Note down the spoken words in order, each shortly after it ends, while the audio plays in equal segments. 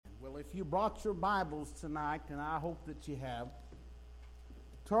if you brought your Bibles tonight, and I hope that you have,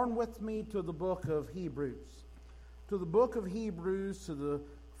 turn with me to the book of Hebrews. To the book of Hebrews, to the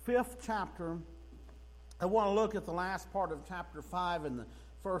 5th chapter. I want to look at the last part of chapter 5 and the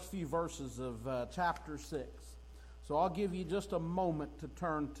first few verses of chapter 6. So I'll give you just a moment to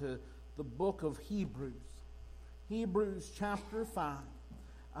turn to the book of Hebrews. Hebrews chapter 5.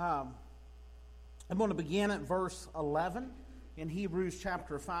 I'm going to begin at verse 11 in Hebrews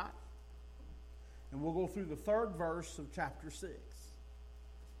chapter 5. And we'll go through the 3rd verse of chapter 6.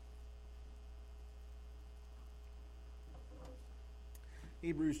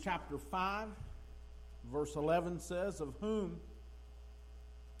 Hebrews chapter 5, verse 11 says, of whom...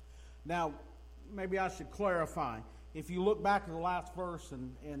 Now, maybe I should clarify. If you look back at the last verse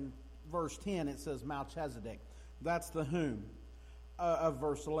in verse 10, it says Melchizedek. That's the whom of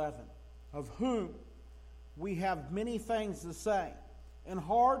verse 11. Of whom we have many things to say, and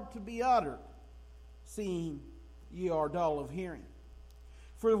hard to be uttered, seeing ye are dull of hearing.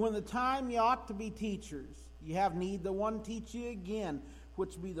 For when the time ye ought to be teachers, ye have need that one teach you again,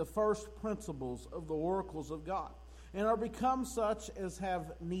 which be the first principles of the oracles of God, and are become such as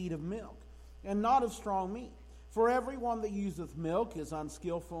have need of milk, and not of strong meat. For everyone that useth milk is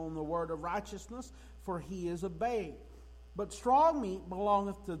unskillful in the word of righteousness, for he is a babe. But strong meat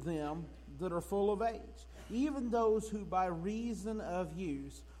belongeth to them that are full of age, even those who by reason of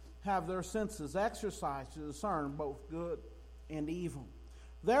use have their senses exercised to discern both good and evil.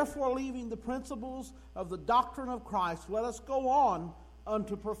 Therefore, leaving the principles of the doctrine of Christ, let us go on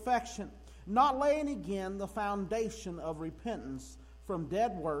unto perfection, not laying again the foundation of repentance from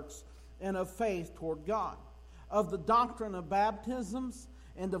dead works and of faith toward God, of the doctrine of baptisms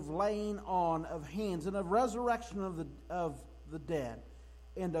and of laying on of hands, and of resurrection of the dead,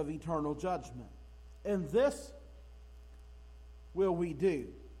 and of eternal judgment. And this will we do,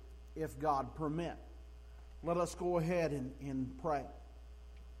 if God permit. Let us go ahead and pray.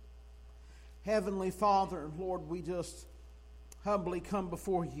 Heavenly Father, Lord, we just humbly come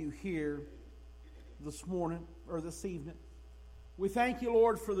before you here this morning, or this evening. We thank you,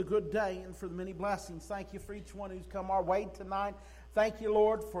 Lord, for the good day and for the many blessings. Thank you for each one who's come our way tonight. Thank you,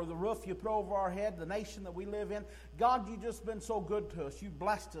 Lord, for the roof you put over our head, the nation that we live in. God, you've just been so good to us. You've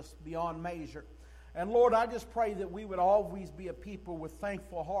blessed us beyond measure. And Lord, I just pray that we would always be a people with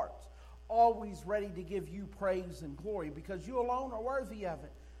thankful hearts, always ready to give you praise and glory, because you alone are worthy of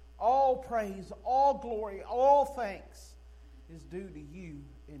it. All praise, all glory, all thanks is due to you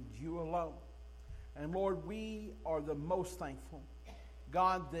and you alone. And Lord, we are the most thankful,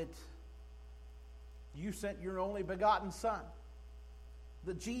 God, that you sent your only begotten Son,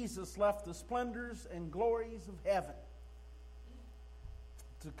 that Jesus left the splendors and glories of heaven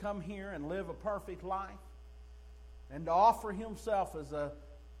to come here and live a perfect life and to offer himself as a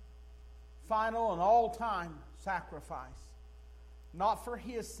final and all-time sacrifice, not for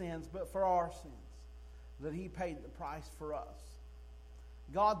his sins, but for our sins, that he paid the price for us.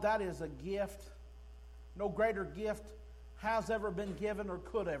 God, that is a gift. No greater gift has ever been given or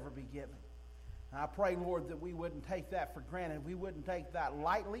could ever be given. And I pray, Lord, that we wouldn't take that for granted. We wouldn't take that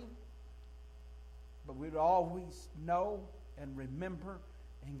lightly, but we'd always know and remember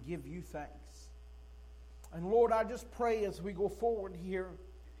and give you thanks. And Lord, I just pray as we go forward here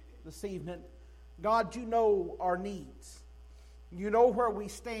this evening, God, you know our needs. You know where we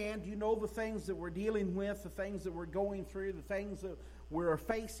stand. You know the things that we're dealing with, the things that we're going through, the things that we're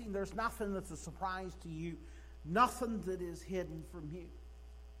facing. There's nothing that's a surprise to you, nothing that is hidden from you.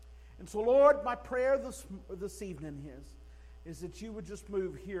 And so, Lord, my prayer this evening is that you would just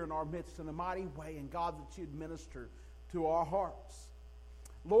move here in our midst in a mighty way, and God, that you'd minister to our hearts.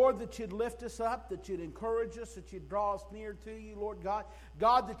 Lord, that you'd lift us up, that you'd encourage us, that you'd draw us near to you, Lord God.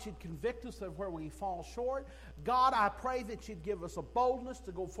 God, that you'd convict us of where we fall short. God, I pray that you'd give us a boldness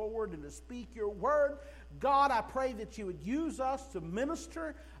to go forward and to speak your word. God, I pray that you would use us to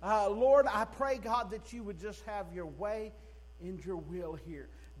minister. Lord, I pray, God, that you would just have your way and your will here.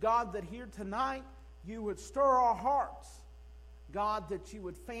 God, that here tonight you would stir our hearts. God, that you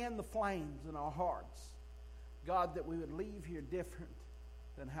would fan the flames in our hearts. God, that we would leave here different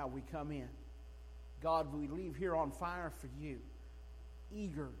than how we come in. God, we leave here on fire for you,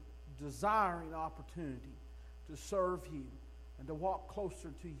 eager, desiring opportunity to serve you and to walk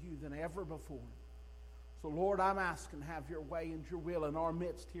closer to you than ever before. So, Lord, I'm asking, have your way and your will in our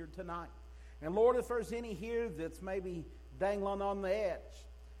midst here tonight. And, Lord, if there's any here that's maybe dangling on the edge,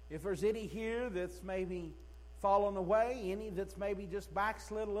 if there's any here that's maybe fallen away, any that's maybe just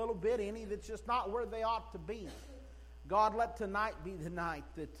backslid a little bit, any that's just not where they ought to be, God, let tonight be the night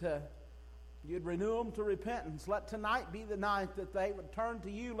that You'd renew them to repentance. Let tonight be the night that they would turn to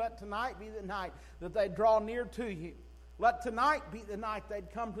you. Let tonight be the night that they draw near to you. Let tonight be the night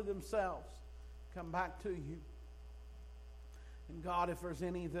they'd come to themselves, come back to you. And God, if there's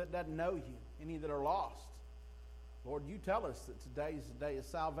any that doesn't know you, any that are lost, Lord, you tell us that today is the day of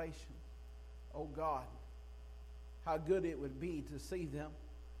salvation. Oh God, how good it would be to see them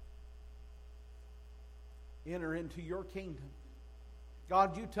enter into your kingdom.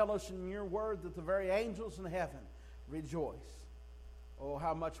 God, you tell us in your word that the very angels in heaven rejoice. Oh,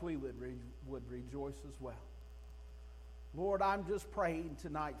 how much we would rejoice as well. Lord, I'm just praying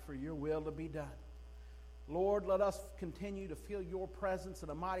tonight for your will to be done. Lord, let us continue to feel your presence in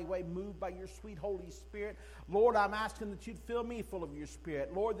a mighty way, moved by your sweet Holy Spirit. Lord, I'm asking that you'd fill me full of your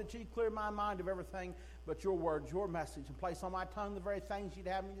Spirit. Lord, that you'd clear my mind of everything but your words, your message, and place on my tongue the very things you'd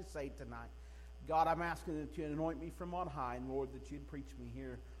have me to say tonight. God, I'm asking that you anoint me from on high, and Lord, that you'd preach me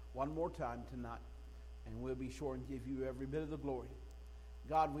here one more time tonight, and we'll be sure and give you every bit of the glory.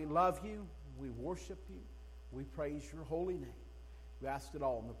 God, we love you. We worship you. We praise your holy name. We ask it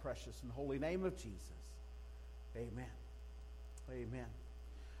all in the precious and holy name of Jesus. Amen. Amen.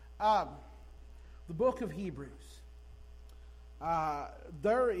 The book of Hebrews.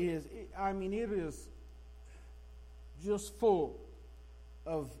 It is just full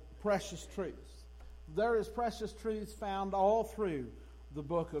of precious truths. There is precious truths found all through the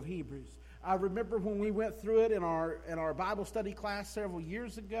book of Hebrews. I remember when we went through it in our Bible study class several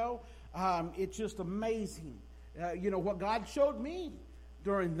years ago. It's just amazing, what God showed me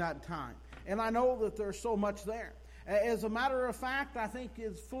during that time. And I know that there's so much there. As a matter of fact, I think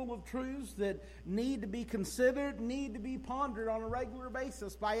it's full of truths that need to be considered, need to be pondered on a regular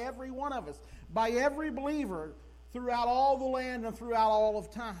basis by every one of us, by every believer throughout all the land and throughout all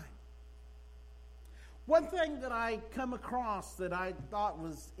of time. One thing that I come across that I thought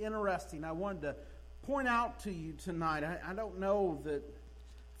was interesting, I wanted to point out to you tonight. I don't know that,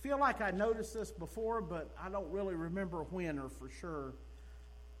 I feel like I noticed this before, but I don't really remember when or for sure.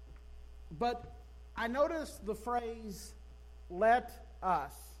 But I noticed the phrase, let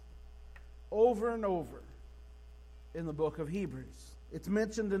us, over and over in the book of Hebrews. It's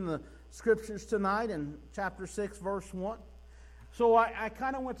mentioned in the scriptures tonight in chapter 6, verse 1. So I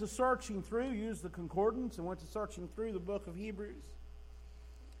kind of went to searching through, used the concordance, and went to searching through the book of Hebrews.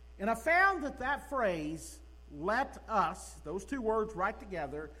 And I found that phrase, let us, those two words right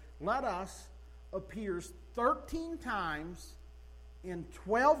together, let us, appears 13 times in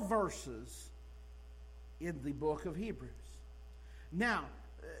 12 verses in the book of Hebrews. Now,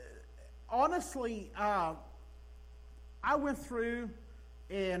 honestly, I went through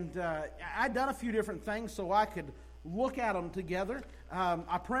and I'd done a few different things so I could look at them together.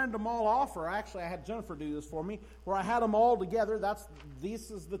 I printed them all off, or actually I had Jennifer do this for me, where I had them all together. This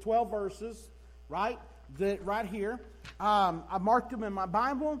is the 12 verses, right? Right here. I marked them in my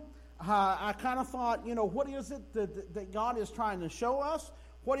Bible. I kind of thought, what is it that God is trying to show us?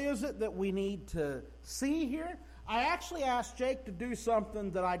 What is it that we need to see here? I actually asked Jake to do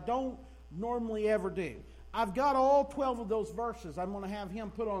something that I don't normally ever do. I've got all 12 of those verses. I'm going to have him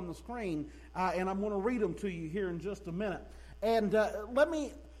put on the screen, and I'm going to read them to you here in just a minute. And let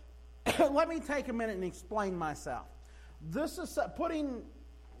me take a minute and explain myself. This is putting...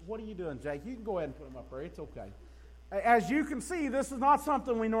 What are you doing, Jake? You can go ahead and put them up there. It's okay. As you can see, this is not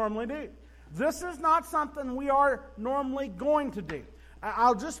something we normally do. This is not something we are normally going to do.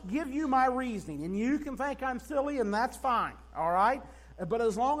 I'll just give you my reasoning, and you can think I'm silly, and that's fine, all right? But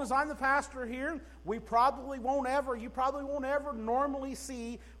as long as I'm the pastor here, you probably won't ever normally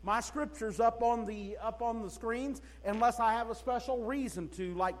see my scriptures up on the screens unless I have a special reason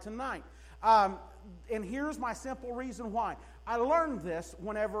to, like tonight. And here's my simple reason why. I learned this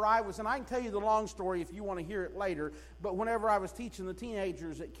whenever I was, and I can tell you the long story if you want to hear it later, but whenever I was teaching the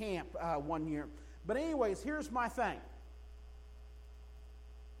teenagers at camp one year. But anyways, here's my thing.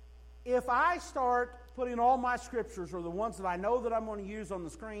 If I start putting all my scriptures, or the ones that I know that I'm going to use on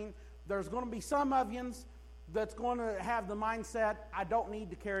the screen, there's going to be some of you that's going to have the mindset, I don't need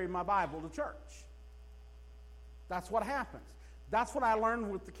to carry my Bible to church. That's what happens. That's what I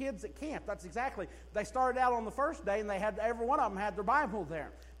learned with the kids at camp. That's exactly. They started out on the first day, and every one of them had their Bible there.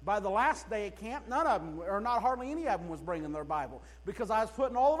 By the last day at camp, none of them, or not hardly any of them, was bringing their Bible because I was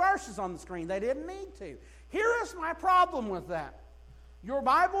putting all the verses on the screen. They didn't need to. Here is my problem with that. Your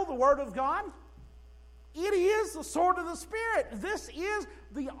Bible, the Word of God, it is the sword of the Spirit. This is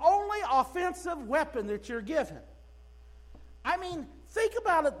the only offensive weapon that you're given. I mean, think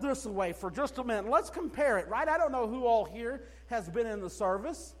about it this way for just a minute. Let's compare it, right? I don't know who all here has been in the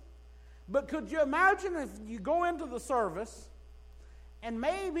service, but could you imagine if you go into the service and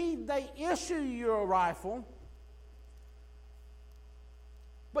maybe they issue you a rifle,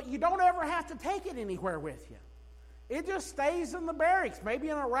 but you don't ever have to take it anywhere with you. It just stays in the barracks, maybe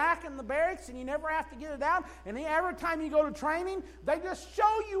in a rack in the barracks, and you never have to get it out. And every time you go to training, they just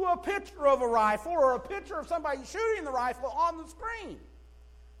show you a picture of a rifle or a picture of somebody shooting the rifle on the screen.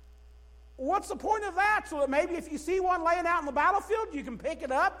 What's the point of that? So that maybe if you see one laying out in the battlefield, you can pick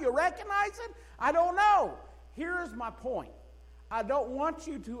it up, you recognize it? I don't know. Here's my point. I don't want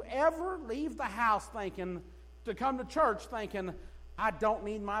you to ever leave the house to come to church thinking, I don't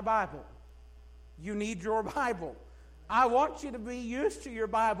need my Bible. You need your Bible. I want you to be used to your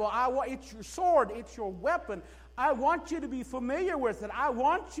Bible. It's your sword. It's your weapon. I want you to be familiar with it. I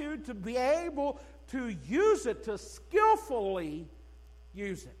want you to be able to use it, to skillfully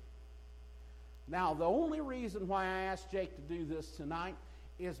use it. Now, the only reason why I asked Jake to do this tonight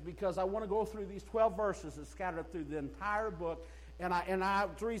is because I want to go through these 12 verses that scattered through the entire book. And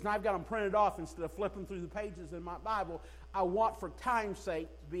the reason I've got them printed off instead of flipping through the pages in my Bible, I want for time's sake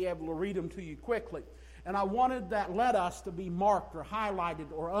to be able to read them to you quickly. And I wanted that let us to be marked or highlighted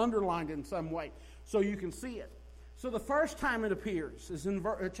or underlined in some way so you can see it. So the first time it appears is in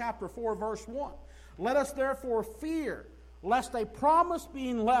chapter 4, verse 1. Let us therefore fear, lest a promise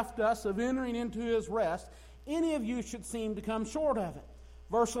being left us of entering into his rest, any of you should seem to come short of it.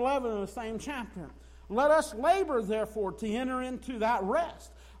 Verse 11 of the same chapter. Let us labor therefore to enter into that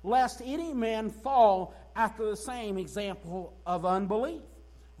rest, lest any man fall after the same example of unbelief.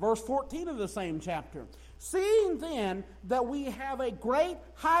 Verse 14 of the same chapter. Seeing then that we have a great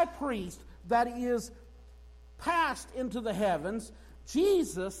high priest that is passed into the heavens,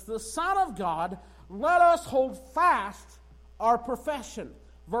 Jesus, the Son of God, let us hold fast our profession.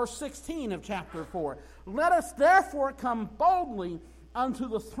 Verse 16 of chapter 4. Let us therefore come boldly unto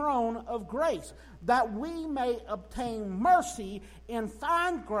the throne of grace, that we may obtain mercy and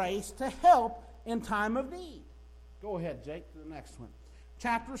find grace to help in time of need. Go ahead, Jake, to the next one.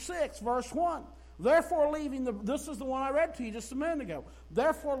 Chapter 6, verse 1. Therefore, this is the one I read to you just a minute ago.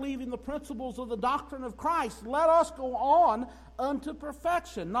 Therefore, leaving the principles of the doctrine of Christ, let us go on unto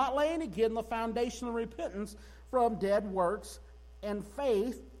perfection, not laying again the foundation of repentance from dead works and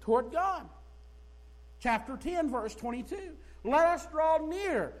faith toward God. Chapter 10, verse 22. Let us draw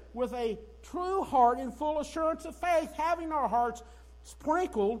near with a true heart in full assurance of faith, having our hearts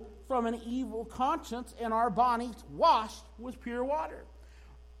sprinkled from an evil conscience and our bodies washed with pure water.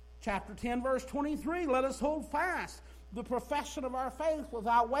 Chapter 10, verse 23, let us hold fast the profession of our faith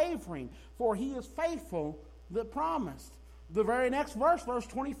without wavering, for he is faithful that promised. The very next verse, verse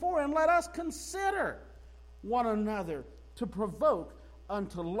 24, and let us consider one another to provoke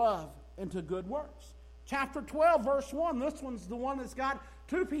unto love and to good works. Chapter 12, verse 1, this one's the one that's got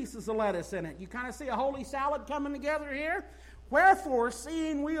two pieces of lettuce in it. You kind of see a holy salad coming together here. Wherefore,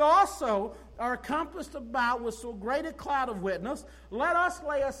 seeing we also are compassed about with so great a cloud of witness, let us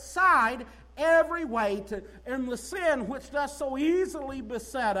lay aside every weight and the sin which does so easily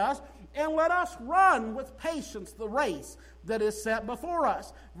beset us, and let us run with patience the race that is set before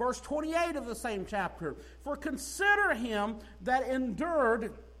us. Verse 28 of the same chapter. For consider him that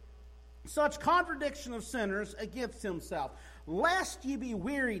endured such contradiction of sinners against himself, lest ye be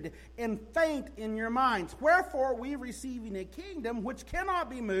wearied and faint in your minds. Wherefore, we receiving a kingdom which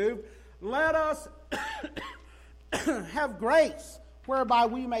cannot be moved, let us have grace, whereby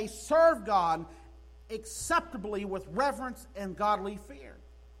we may serve God acceptably with reverence and godly fear.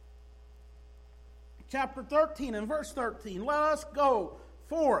 Chapter 13 and verse 13. Let us go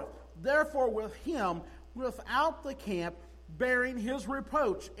forth, therefore, with him without the camp, bearing his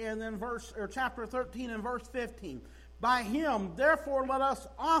reproach. And then chapter 13 and verse 15. By him, therefore, let us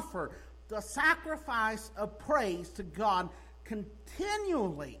offer the sacrifice of praise to God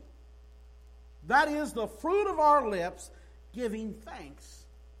continually. That is the fruit of our lips, giving thanks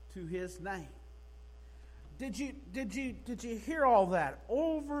to his name. Did you hear all that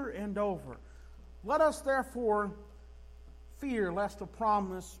over and over? Let us therefore fear lest a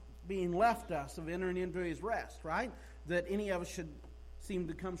promise being left us of entering into his rest, right? That any of us should seem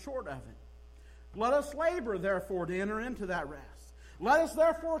to come short of it. Let us labor, therefore, to enter into that rest. Let us,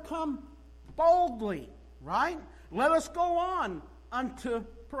 therefore, come boldly, right? Let us go on unto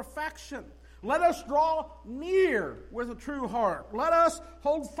perfection. Let us draw near with a true heart. Let us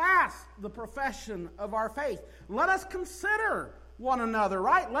hold fast the profession of our faith. Let us consider one another,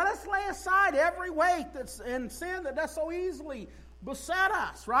 right? Let us lay aside every weight and sin that does so easily beset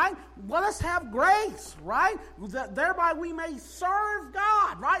us, right? Let us have grace, right? That thereby we may serve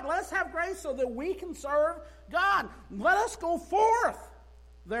God, right? Let us have grace so that we can serve God. Let us go forth,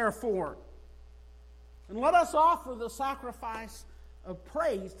 therefore, and let us offer the sacrifice of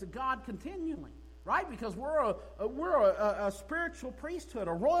praise to God continually, right? Because we're a spiritual priesthood,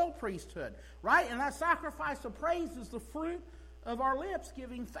 a royal priesthood, right? And that sacrifice of praise is the fruit of our lips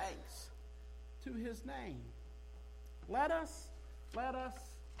giving thanks to His name. Let us.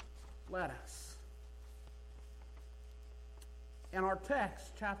 In our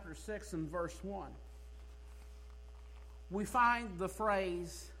text, chapter 6 and verse 1, we find the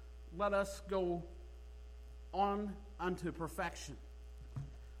phrase, let us go on unto perfection.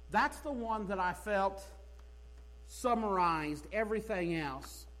 That's the one that I felt summarized everything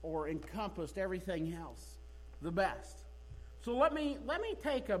else or encompassed everything else the best. So let me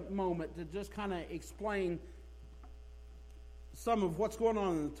take a moment to just kind of explain some of what's going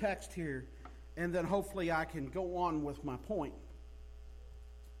on in the text here, and then hopefully I can go on with my point.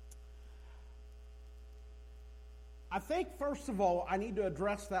 I think, first of all, I need to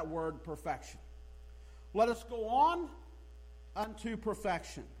address that word perfection. Let us go on unto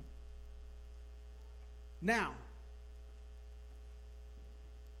perfection. Now,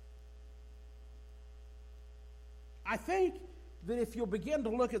 I think that if you'll begin to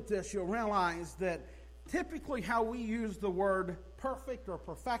look at this, you'll realize that typically how we use the word perfect or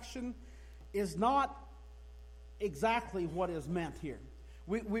perfection is not exactly what is meant here.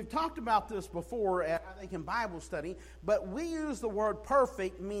 We've talked about this before, I think, in Bible study, but we use the word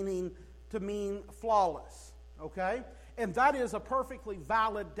perfect to mean flawless, okay? And that is a perfectly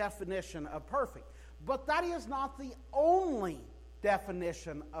valid definition of perfect. But that is not the only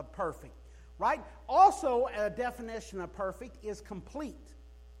definition of perfect, right? Also, a definition of perfect is complete,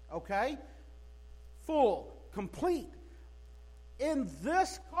 okay? Full, complete. In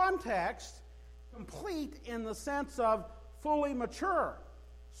this context, complete in the sense of fully mature,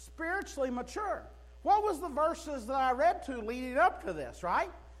 spiritually mature. What was the verses that I read to leading up to this,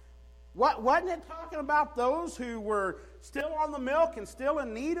 right? Wasn't it talking about those who were still on the milk and still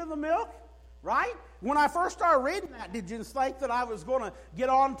in need of the milk, right? When I first started reading that, did you think that I was going to get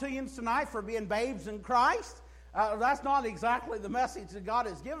on to you tonight for being babes in Christ? That's not exactly the message that God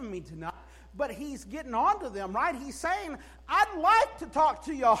has given me tonight. But He's getting on to them, right? He's saying, I'd like to talk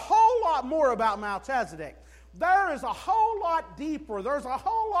to you a whole lot more about Melchizedek. There is a whole lot deeper. There's a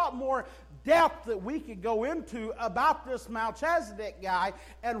whole lot more depth that we could go into about this Melchizedek guy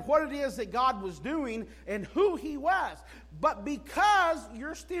and what it is that God was doing and who he was. But because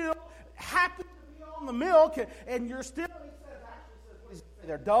you're still happy to be on the milk and you're still,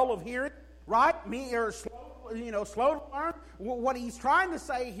 they're dull of hearing, right? Or slow to learn. What he's trying to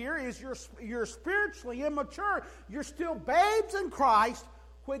say here is you're spiritually immature. You're still babes in Christ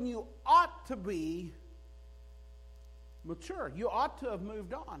when you ought to be mature. You ought to have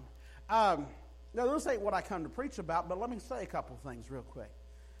moved on. Now, this ain't what I come to preach about, but let me say a couple things real quick.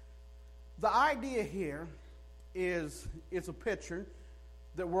 The idea here is a picture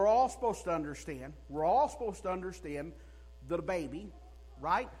that we're all supposed to understand. We're all supposed to understand that a baby,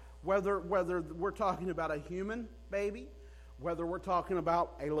 right? Whether we're talking about a human baby, whether we're talking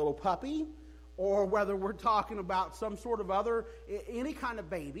about a little puppy, or whether we're talking about some sort of any kind of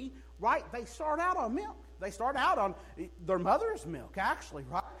baby, right? They start out on milk. They start out on their mother's milk, actually,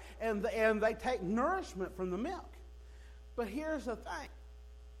 right? And they take nourishment from the milk. But here's the thing.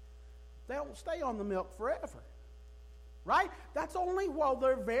 They don't stay on the milk forever, right? That's only while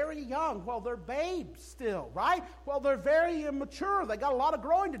they're very young, while they're babes still, right? While they're very immature. They got a lot of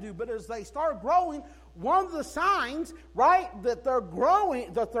growing to do. But as they start growing, one of the signs, right, that they're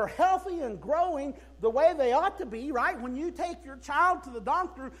growing, that they're healthy and growing the way they ought to be, right? When you take your child to the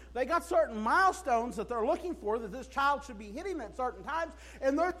doctor, they got certain milestones that they're looking for that this child should be hitting at certain times.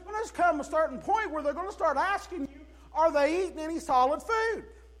 And there's going to come a certain point where they're going to start asking you, are they eating any solid food?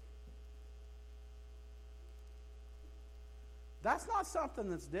 That's not something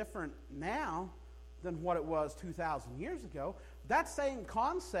that's different now than what it was 2,000 years ago. That same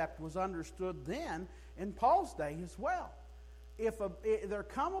concept was understood then in Paul's day as well. There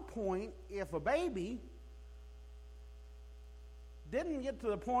come a point, if a baby didn't get to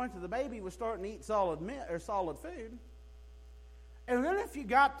the point that the baby was starting to eat solid food, and then if you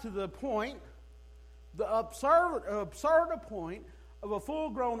got to the point, the absurd point of a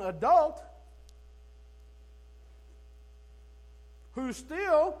full-grown adult who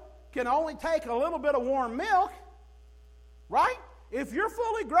still can only take a little bit of warm milk, right? If you're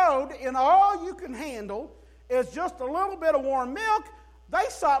fully grown and all you can handle is just a little bit of warm milk,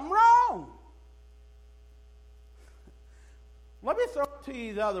 there's something wrong. Let me throw it to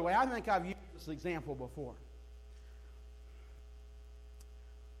you the other way. I think I've used this example before.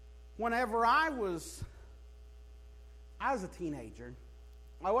 Whenever I was a teenager,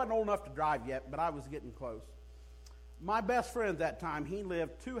 I wasn't old enough to drive yet, but I was getting close. My best friend at that time, he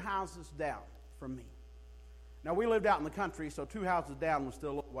lived 2 houses down from me. Now, we lived out in the country, so 2 houses down was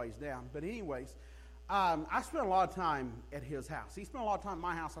still a little ways down. But anyways, I spent a lot of time at his house. He spent a lot of time at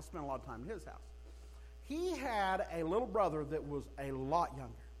my house. I spent a lot of time at his house. He had a little brother that was a lot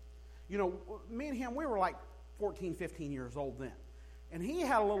younger. You know, me and him, we were like 14, 15 years old then. And he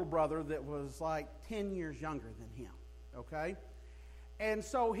had a little brother that was like 10 years younger than him, okay? And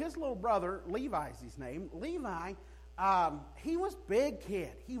so his little brother, Levi's his name, Levi, he was big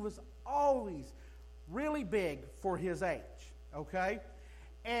kid. He was always really big for his age, okay?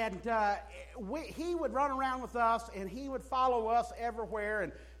 And he would run around with us, and he would follow us everywhere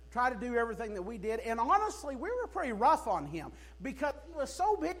and try to do everything that we did. And honestly, we were pretty rough on him because he was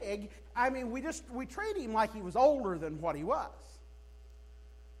so big. I mean, we treated him like he was older than what he was.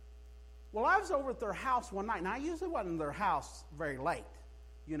 Well, I was over at their house one night, and I usually wasn't in their house very late.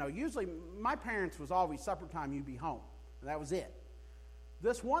 You know, usually my parents was always supper time, you'd be home, and that was it.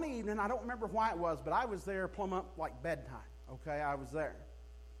 This one evening, I don't remember why it was, but I was there plumb up like bedtime, okay? I was there.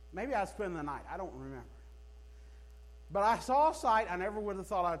 Maybe I was spending the night. I don't remember. But I saw a sight I never would have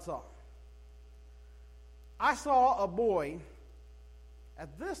thought I'd saw. I saw a boy.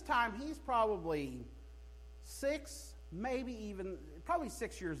 At this time, he's probably 6, probably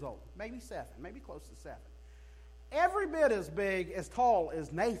 6 years old, maybe 7, maybe close to 7. Every bit as big, as tall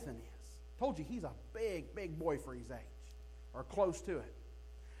as Nathan is. Told you he's a big, big boy for his age, or close to it.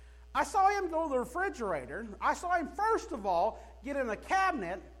 I saw him go to the refrigerator. I saw him, first of all, get in a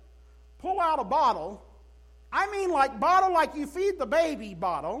cabinet, pull out a bottle. I mean bottle like you feed the baby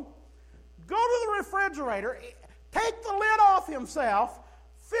bottle. Go to the refrigerator, take the lid off himself,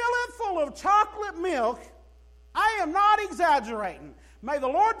 fill it full of chocolate milk. I am not exaggerating. May the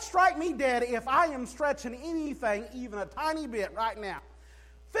Lord strike me dead if I am stretching anything even a tiny bit right now.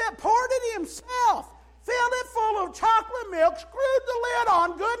 Poured it himself, filled it full of chocolate milk, screwed the lid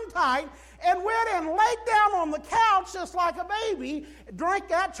on good and tight, and went and laid down on the couch just like a baby, drank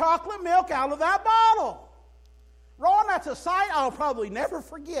that chocolate milk out of that bottle. Ron, that's a sight I'll probably never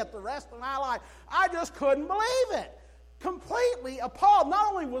forget the rest of my life. I just couldn't believe it. Completely appalled.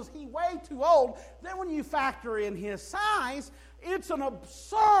 Not only was he way too old, then when you factor in his size, it's an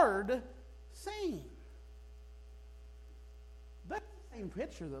absurd scene. That's the same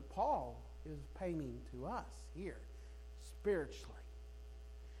picture that Paul is painting to us here, spiritually.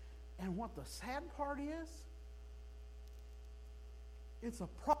 And what the sad part is, it's a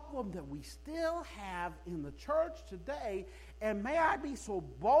problem that we still have in the church today, and may I be so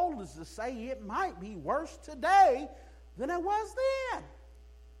bold as to say it might be worse today than it was then.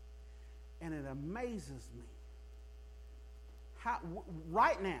 And it amazes me how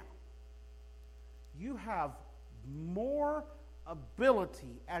right now you have more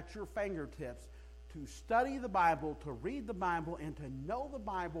ability at your fingertips to study the Bible, to read the Bible, and to know the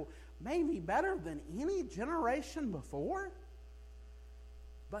Bible maybe better than any generation before.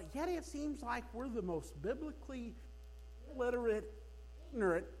 But yet it seems like we're the most biblically illiterate,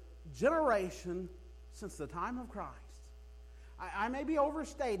 ignorant generation since the time of Christ. I may be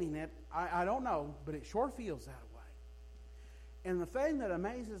overstating it. I don't know, but it sure feels that way. And the thing that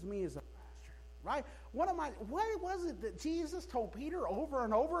amazes me is a pastor, right? What was it that Jesus told Peter over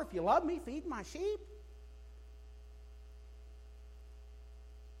and over? If you love me, feed my sheep.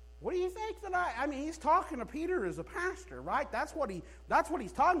 What do you think that I mean, he's talking to Peter as a pastor, right? That's what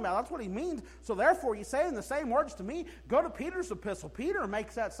he's talking about. That's what he means. So therefore, he's saying the same words to me. Go to Peter's epistle. Peter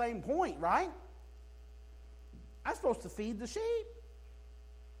makes that same point, right? I'm supposed to feed the sheep.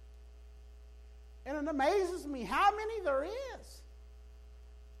 And it amazes me how many there is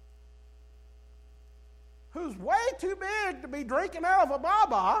who's way too big to be drinking out of a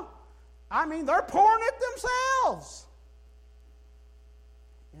baba. I mean, they're pouring it themselves.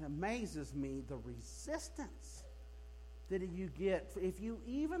 It amazes me the resistance that you get if you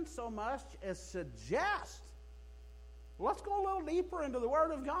even so much as suggest, let's go a little deeper into the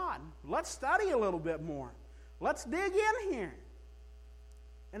Word of God. Let's study a little bit more. Let's dig in here.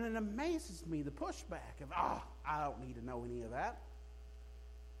 And it amazes me the pushback of, I don't need to know any of that.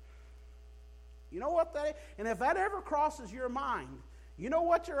 You know what and if that ever crosses your mind, you know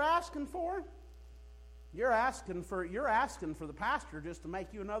what you're asking for? You're asking for the pastor just to make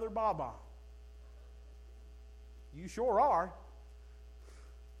you another baba. You sure are.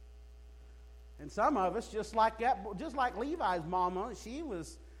 And some of us, just like Levi's mama, she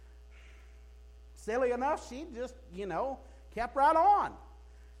was silly enough, she just, kept right on.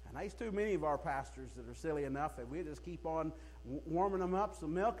 And there's too many of our pastors that are silly enough that we just keep on warming them up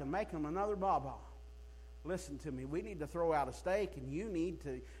some milk and making them another baba. listen to me, we need to throw out a steak, and you need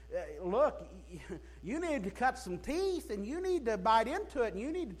to, look, you need to cut some teeth, and you need to bite into it, and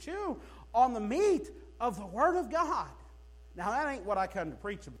you need to chew on the meat of the Word of God. Now, that ain't what I come to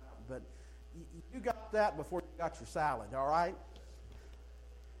preach about, but you got that before you got your salad, all right?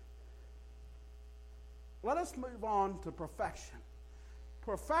 Let us move on to perfection.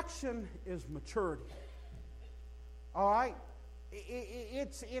 Perfection is maturity. All right?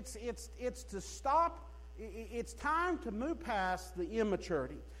 It's to stop. It's time to move past the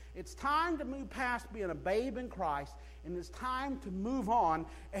immaturity. It's time to move past being a babe in Christ, and it's time to move on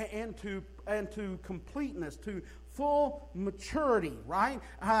and to completeness, to full maturity, right?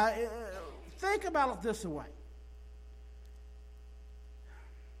 Think about it this way.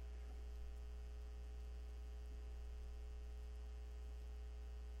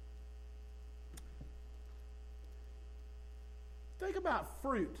 Think about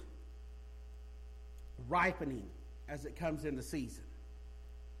fruit ripening as it comes into season.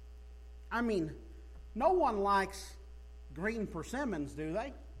 I mean, no one likes green persimmons, do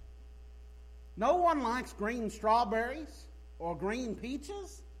they? No one likes green strawberries or green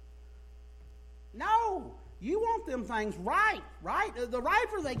peaches. No, you want them things ripe, right? The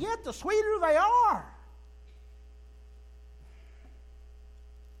riper they get, the sweeter they are.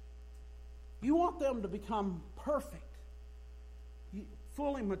 You want them to become perfect,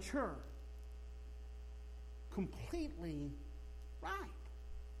 fully mature, completely ripe.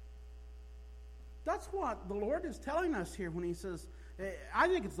 That's what the Lord is telling us here when he says, I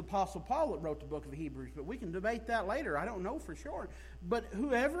think it's the Apostle Paul that wrote the book of Hebrews, but we can debate that later. I don't know for sure. But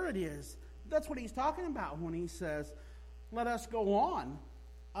whoever it is, that's what he's talking about when he says, let us go on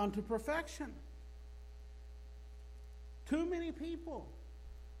unto perfection. Too many people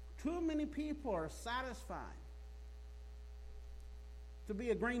are satisfied to be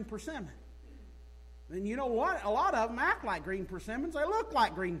a green persimmon. And you know what? A lot of them act like green persimmons. They look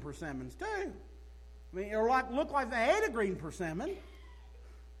like green persimmons too. I mean, or look like they ate a green persimmon.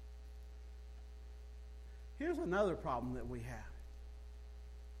 Here's another problem that we have.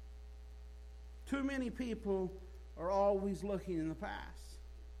 Too many people are always looking in the past.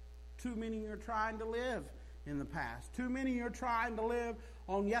 Too many are trying to live in the past. Too many are trying to live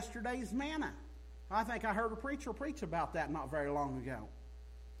on yesterday's manna. I think I heard a preacher preach about that not very long ago.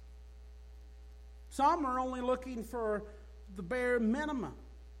 Some are only looking for the bare minimum.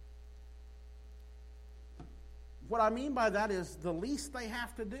 What I mean by that is the least they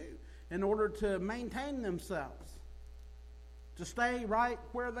have to do in order to maintain themselves, to stay right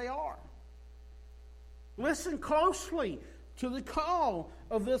where they are. Listen closely to the call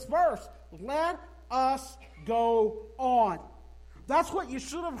of this verse. Let us go on. That's what you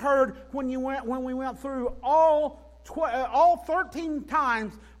should have heard when we went through all 13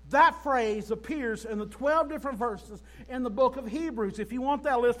 times that phrase appears in the 12 different verses in the book of Hebrews. If you want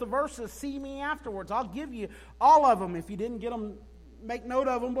that list of verses, see me afterwards. I'll give you all of them. If you didn't get them, make note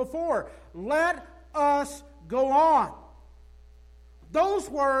of them before. Let us go on. Those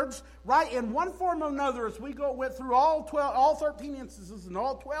words, right, in one form or another, as we went through all 13 instances and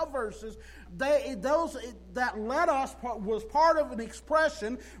all 12 verses, that let us was part of an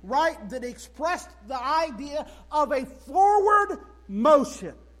expression, right, that expressed the idea of a forward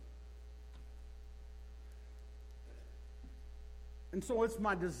motion. And so it's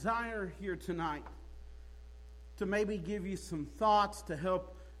my desire here tonight to maybe give you some thoughts to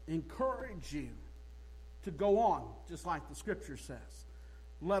help encourage you to go on, just like the Scripture says.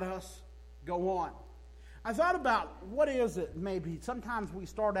 Let us go on. I thought about what is it maybe. Sometimes we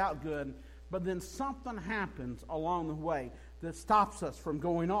start out good, but then something happens along the way that stops us from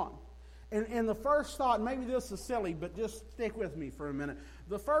going on. And the first thought, maybe this is silly, but just stick with me for a minute.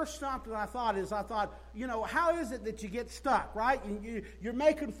 The first thought that I thought, you know, how is it that you get stuck, right? You're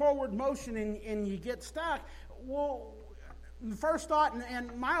making forward motion and you get stuck. Well, the first thought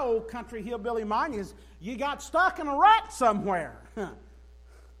in my old country hillbilly mind is you got stuck in a rut somewhere. And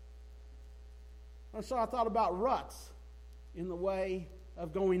so I thought about ruts in the way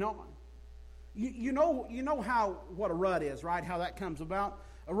of going on. You know what a rut is, right? How that comes about.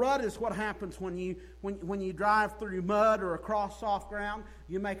 A rut is what happens when you drive through mud or across soft ground.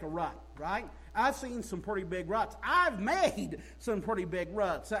 You make a rut, right? I've seen some pretty big ruts. I've made some pretty big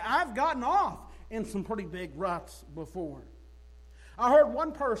ruts. I've gotten off in some pretty big ruts before. I heard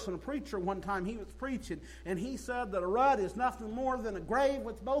one person, a preacher, one time he was preaching, and he said that a rut is nothing more than a grave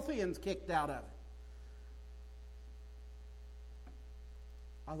with both ends kicked out of it.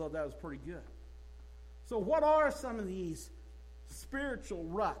 I thought that was pretty good. So what are some of these spiritual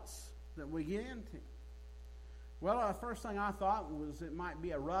ruts that we get into? Well, the first thing I thought was it might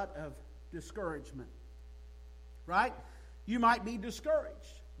be a rut of discouragement. right? You might be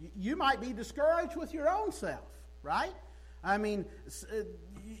discouraged. You might be discouraged with your own self, right? I mean,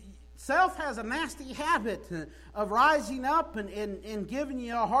 self has a nasty habit of rising up and giving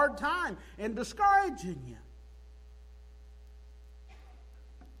you a hard time and discouraging you.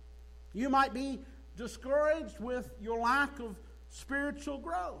 You might be discouraged with your lack of spiritual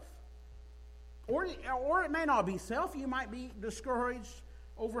growth. Or it may not be self. You might be discouraged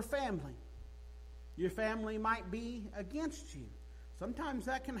over family. Your family might be against you. Sometimes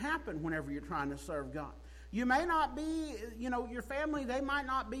that can happen whenever you're trying to serve God. You may not be, your family, they might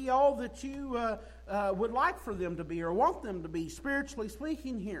not be all that you would like for them to be or want them to be, spiritually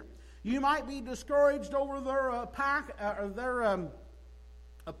speaking here. You might be discouraged over their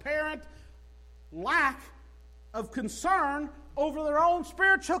apparent lack of concern over their own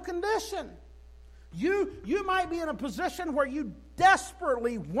spiritual condition. You might be in a position where you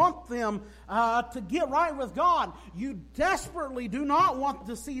desperately want them to get right with God. You desperately do not want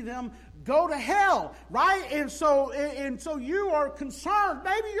to see them go to hell, right? And so you are concerned.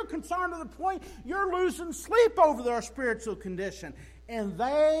 Maybe you're concerned to the point you're losing sleep over their spiritual condition. And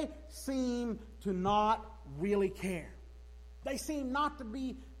they seem to not really care. They seem not to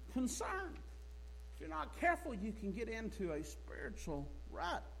be concerned. If you're not careful, you can get into a spiritual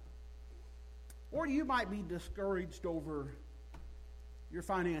rut. Or you might be discouraged over your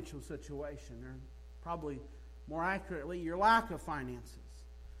financial situation, or probably more accurately, your lack of finances.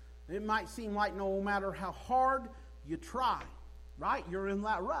 It might seem like no matter how hard you try, right, you're in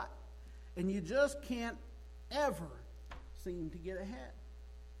that rut. And you just can't ever seem to get ahead.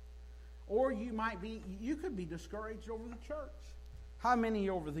 Or you could be discouraged over the church. How many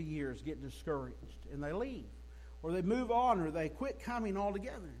over the years get discouraged and they leave? Or they move on, or they quit coming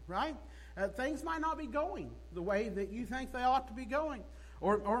altogether, right? Things might not be going the way that you think they ought to be going.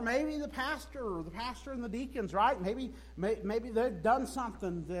 Or maybe the pastor and the deacons, right? Maybe they've done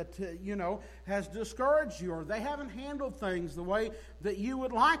something that, has discouraged you, or they haven't handled things the way that you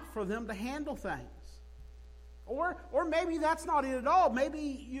would like for them to handle things. Or maybe that's not it at all.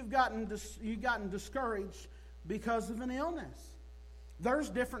 Maybe you've gotten discouraged because of an illness. There's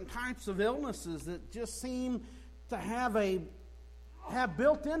different types of illnesses that just seem to have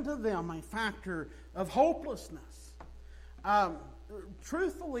built into them a factor of hopelessness.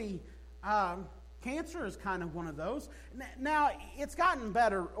 Truthfully, cancer is kind of one of those. Now, it's gotten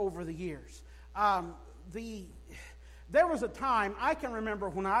better over the years. There was a time, I can remember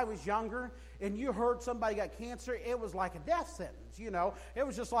when I was younger, and you heard somebody got cancer, it was like a death sentence, It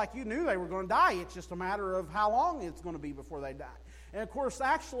was just like you knew they were going to die. It's just a matter of how long it's going to be before they die. And, of course,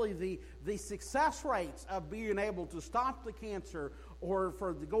 actually, the success rates of being able to stop the cancer or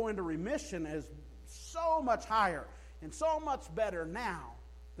for to go into remission is so much higher and so much better now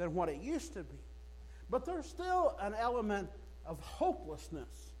than what it used to be. But there's still an element of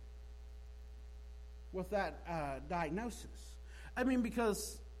hopelessness with that diagnosis. I mean,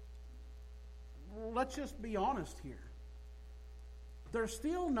 because let's just be honest here. There's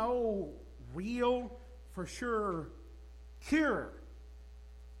still no real, for sure, cure.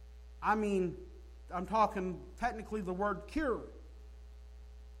 I mean, I'm talking technically the word cure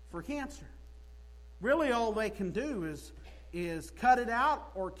for cancer. Really all they can do is cut it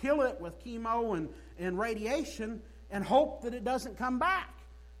out or kill it with chemo and radiation and hope that it doesn't come back.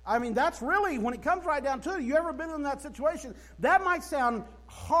 I mean, that's really, when it comes right down to it, you ever been in that situation? That might sound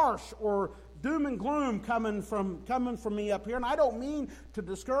harsh or doom and gloom coming from me up here, and I don't mean to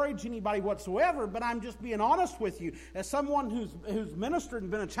discourage anybody whatsoever, but I'm just being honest with you. As someone who's ministered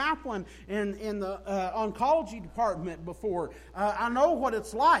and been a chaplain in the oncology department before, I know what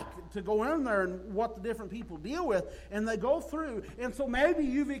it's like to go in there and what the different people deal with, and they go through. And so maybe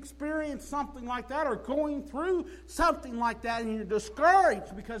you've experienced something like that, or going through something like that, and you're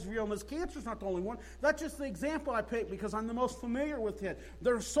discouraged because of your illness. Cancer's not the only one. That's just the example I picked because I'm the most familiar with it.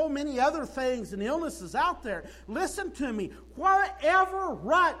 There's so many other things and illnesses out there. Listen to me. Whatever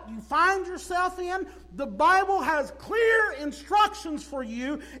rut you find yourself in, the Bible has clear instructions for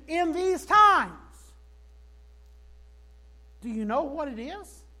you in these times. Do you know what it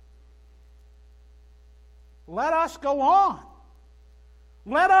is? Let us go on.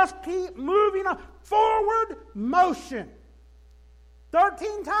 Let us keep moving on. Forward motion.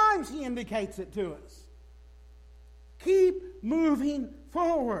 13 times he indicates it to us. Keep moving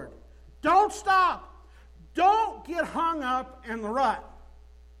forward. Don't stop. Don't get hung up in the rut.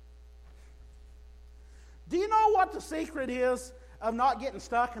 Do you know what the secret is of not getting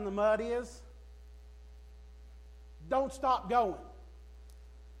stuck in the mud is? Don't stop going.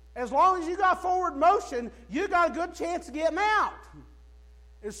 As long as you got forward motion, you got a good chance of getting out.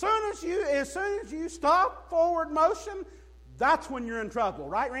 As soon as you stop forward motion, that's when you're in trouble.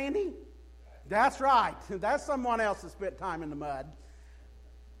 Right, Randy? That's right. That's someone else that spent time in the mud.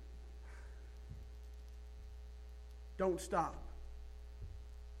 Don't stop.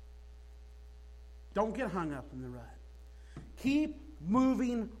 Don't get hung up in the rut. Keep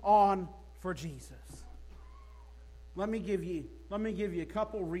moving on for Jesus. Let me give you a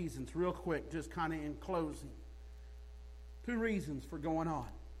couple reasons real quick, just kind of in closing. 2 reasons for going on.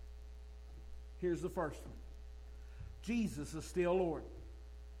 Here's the first one. Jesus is still Lord.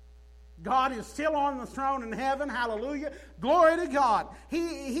 God is still on the throne in heaven. Hallelujah. Glory to God.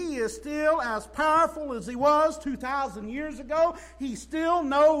 He is still as powerful as He was 2,000 years ago. He still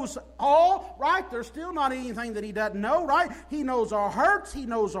knows all, right? There's still not anything that He doesn't know, right? He knows our hurts. He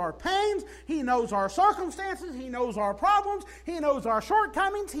knows our pains. He knows our circumstances. He knows our problems. He knows our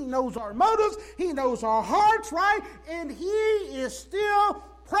shortcomings. He knows our motives. He knows our hearts, right? And He is still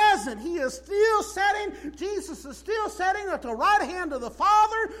present. He is still sitting. Jesus is still sitting at the right hand of the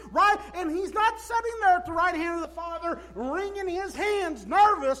Father, right? And He's not sitting there at the right hand of the Father, wringing His hands,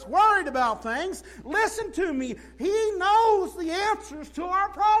 nervous, worried about things. Listen to me. He knows the answers to our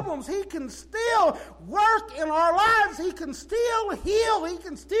problems. He can still work in our lives. He can still heal. He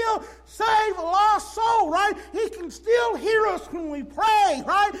can still save a lost soul, right? He can still hear us when we pray,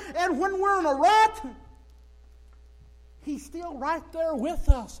 right? And when we're in a rut, He's still right there with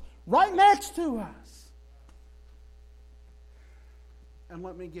us, right next to us. And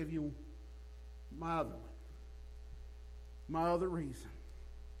let me give you my other one. My other reason.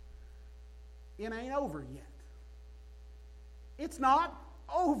 It ain't over yet. It's not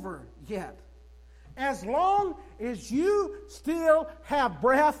over yet. As long as you still have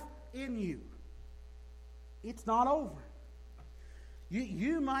breath in you, it's not over.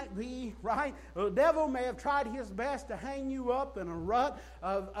 You might be, right? The devil may have tried his best to hang you up in a rut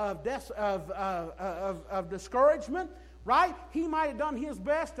of discouragement, right? He might have done his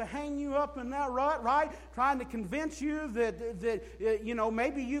best to hang you up in that rut, right? Trying to convince you that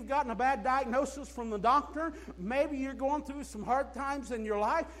maybe you've gotten a bad diagnosis from the doctor. Maybe you're going through some hard times in your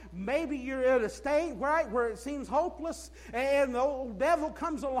life. Maybe you're at a state, right, where it seems hopeless, and the old devil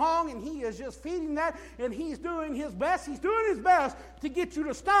comes along and he is just feeding that, and he's doing his best. He's doing his best to get you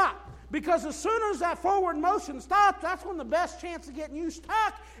to stop. Because as soon as that forward motion stops, that's when the best chance of getting you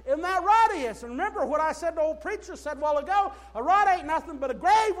stuck in that rut is. And remember what I said, the old preacher said a while ago, a rut ain't nothing but a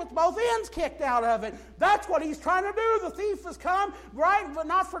grave with both ends kicked out of it. That's what he's trying to do. The thief has come, right, but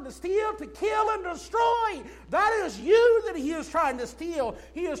not for to steal, to kill and destroy. That is you that he is trying to steal.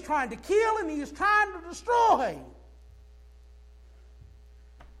 He is trying to kill and he is trying to destroy.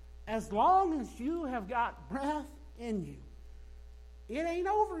 As long as you have got breath in you, it ain't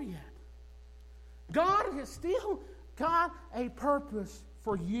over yet. God has still got a purpose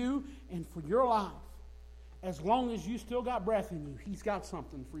for you and for your life. As long as you still got breath in you, He's got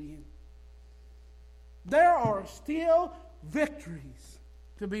something for you. There are still victories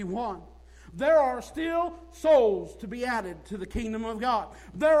to be won. There are still souls to be added to the kingdom of God.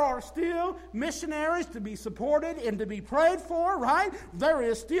 There are still missionaries to be supported and to be prayed for, right? There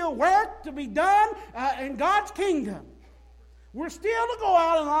is still work to be done in God's kingdom. We're still to go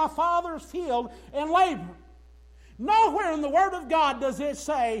out in our Father's field and labor. Nowhere in the Word of God does it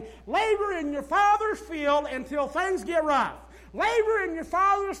say, labor in your Father's field until things get rough. Labor in your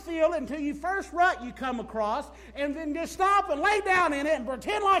Father's field until you first rut you come across, and then just stop and lay down in it and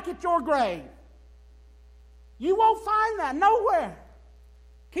pretend like it's your grave. You won't find that nowhere.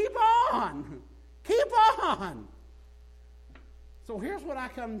 Keep on. Keep on. So here's what I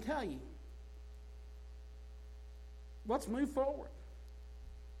come to tell you. Let's move forward.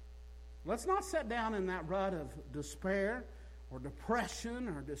 Let's not sit down in that rut of despair or depression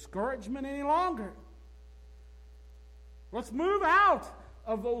or discouragement any longer. Let's move out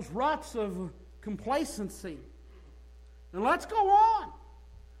of those ruts of complacency. And let's go on.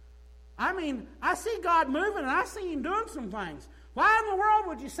 I mean, I see God moving and I see Him doing some things. Why in the world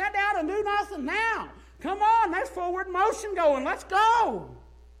would you sit down and do nothing now? Come on, there's forward motion going. Let's go.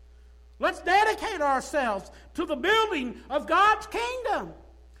 Let's dedicate ourselves to the building of God's kingdom.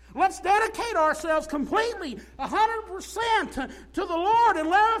 Let's dedicate ourselves completely, 100% to the Lord, and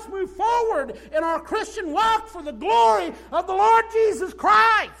let us move forward in our Christian walk for the glory of the Lord Jesus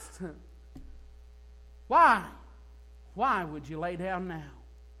Christ. Why? Why would you lay down now?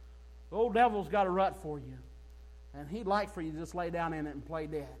 The old devil's got a rut for you, and he'd like for you to just lay down in it and play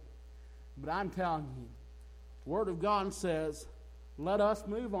dead. But I'm telling you, the Word of God says, let us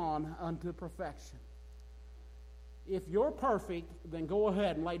move on unto perfection. If you're perfect, then go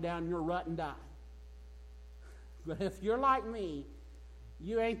ahead and lay down in your rut and die. But if you're like me,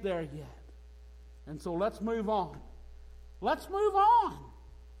 You ain't there yet. And so let's move on. Let's move on.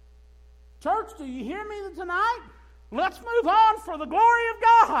 Church, do you hear me tonight? Let's move on for the glory of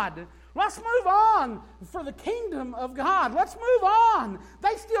God. Let's move on for the kingdom of God. Let's move on.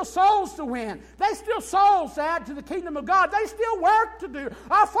 They still souls to win. They still souls to add to the kingdom of God. They still work to do.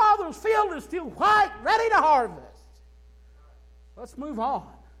 Our Father's field is still white, ready to harvest. Let's move on.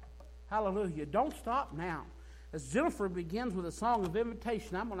 Hallelujah. Don't stop now. As Jennifer begins with a song of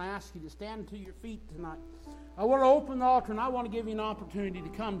invitation, I'm going to ask you to stand to your feet tonight. I want to open the altar, and I want to give you an opportunity to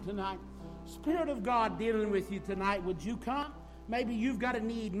come tonight. Spirit of God dealing with you tonight, would you come? Maybe you've got a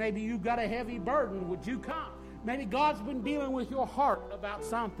need. Maybe you've got a heavy burden. Would you come? Maybe God's been dealing with your heart about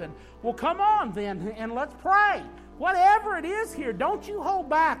something. Well, come on then, and let's pray. Whatever it is here, don't you hold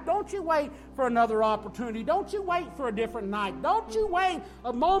back. Don't you wait for another opportunity. Don't you wait for a different night. Don't you wait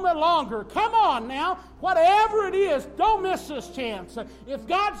a moment longer. Come on now. Whatever it is, don't miss this chance. If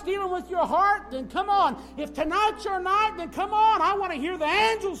God's dealing with your heart, then come on. If tonight's your night, then come on. I want to hear the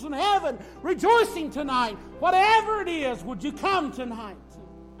angels in heaven rejoicing tonight. Whatever it is, would you come tonight?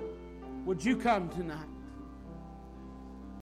 Would you come tonight?